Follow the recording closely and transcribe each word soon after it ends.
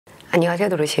안녕하세요,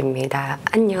 도로시입니다.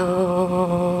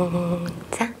 안녕.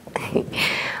 자,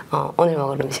 오늘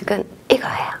먹을 음식은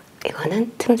이거예요.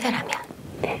 이거는 틈새라면.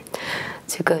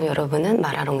 지금 여러분은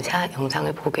마라롱샤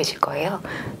영상을 보고 계실 거예요.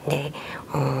 근데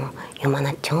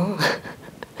요만하죠?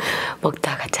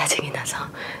 먹다가 짜증이 나서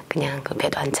그냥 그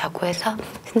배도 안 차고 해서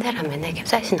틈새라면에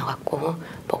캡사이신 넣어갖고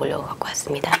먹으려고 갖고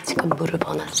왔습니다. 지금 물을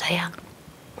부어놨어요.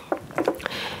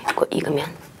 이거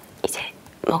익으면 이제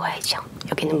먹어야죠.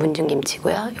 여기는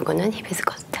문중김치고요. 이거는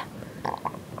히비스커스.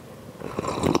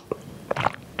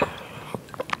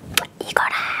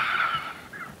 이거라.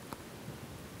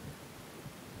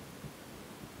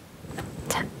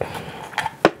 자,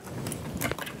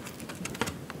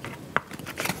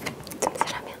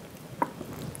 틈새라면.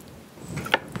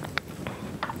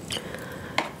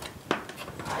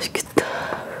 맛있겠다.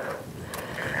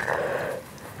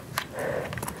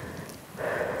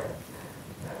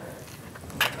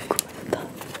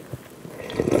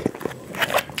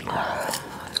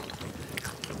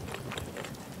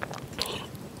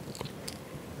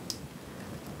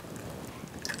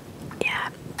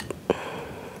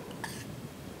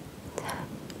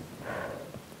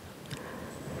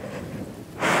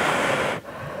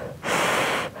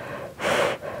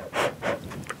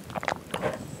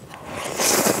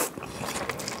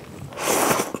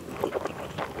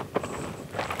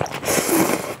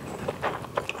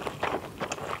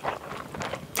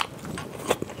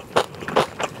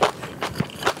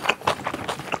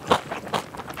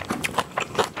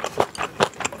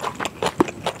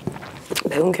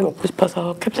 매운 게 먹고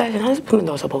싶어서 캡사이신 한 스푼만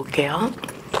넣어서 먹을게요.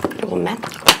 조금만.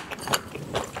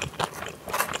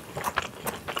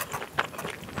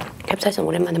 캡사이신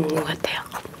오랜만에 먹는 것 같아요.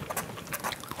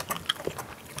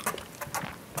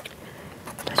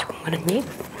 다시 국물 한 입.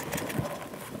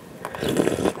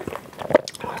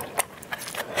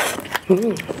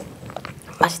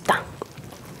 맛있다.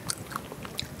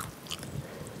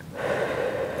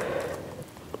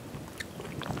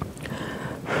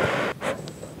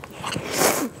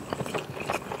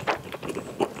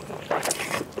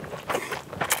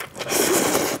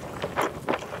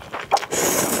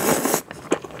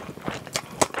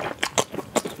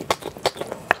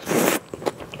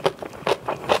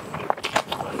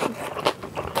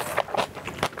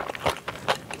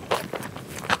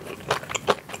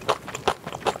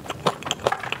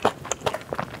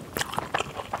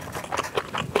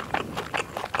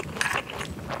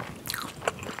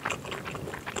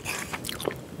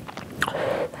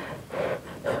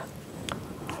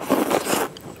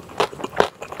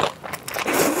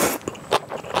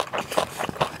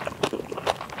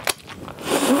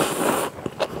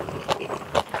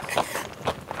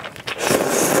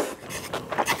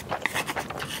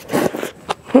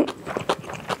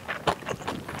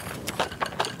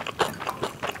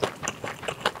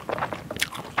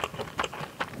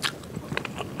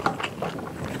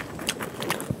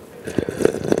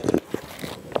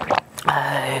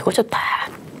 아이고 좋다.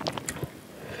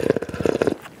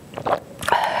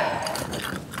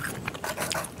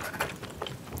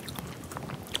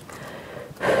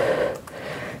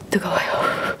 뜨거워요.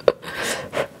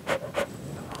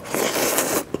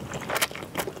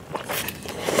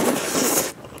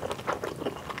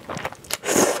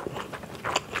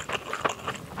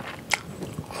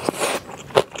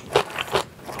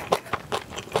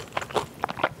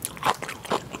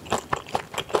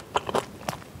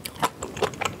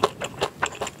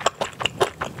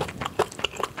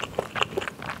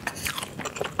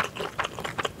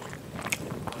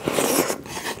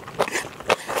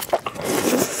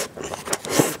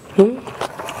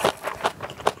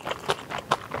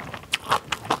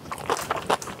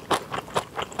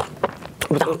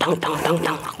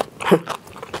 우당탕탕탕탕.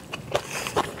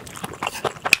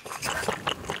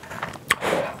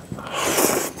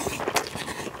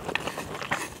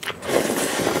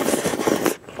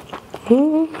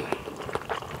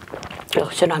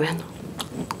 역시 라면.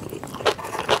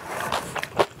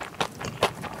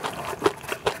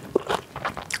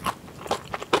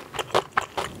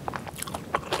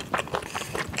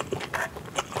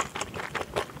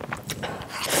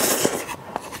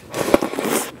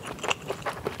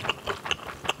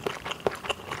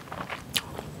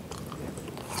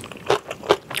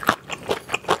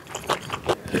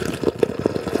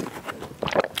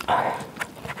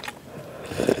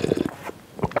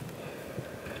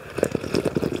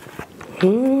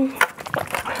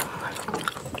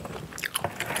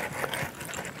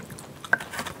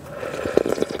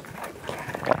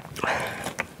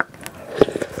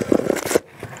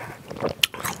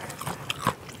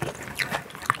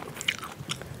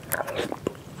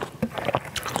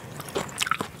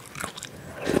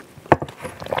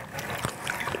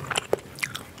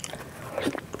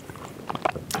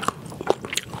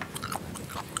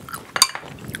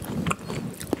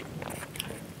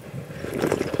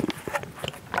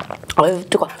 아유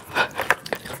뜨거워.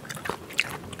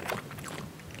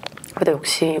 근데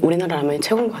역시 우리나라 라면이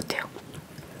최고인 것 같아요.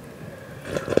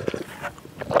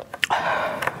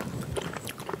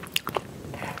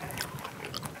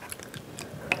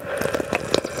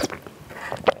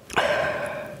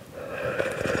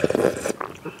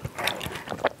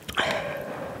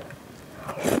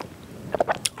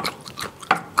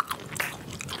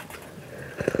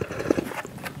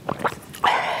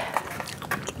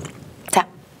 자,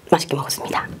 맛있게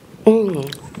먹었습니다.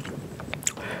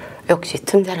 역시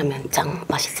틈새라면 짱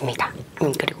맛있습니다.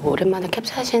 그리고 오랜만에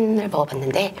캡사이신을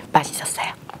먹어봤는데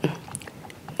맛있었어요.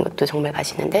 이것도 정말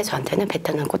맛있는데 저한테는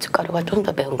베트남 고춧가루가 좀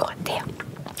더 매운 것 같아요.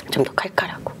 좀 더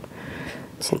칼칼하고.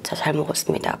 진짜 잘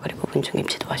먹었습니다. 그리고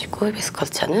문중김치도 맛있고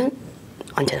히비스커스차는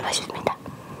언제나 맛있습니다.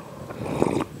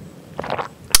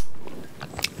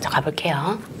 저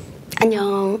가볼게요.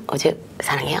 안녕. 어제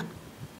사랑해요.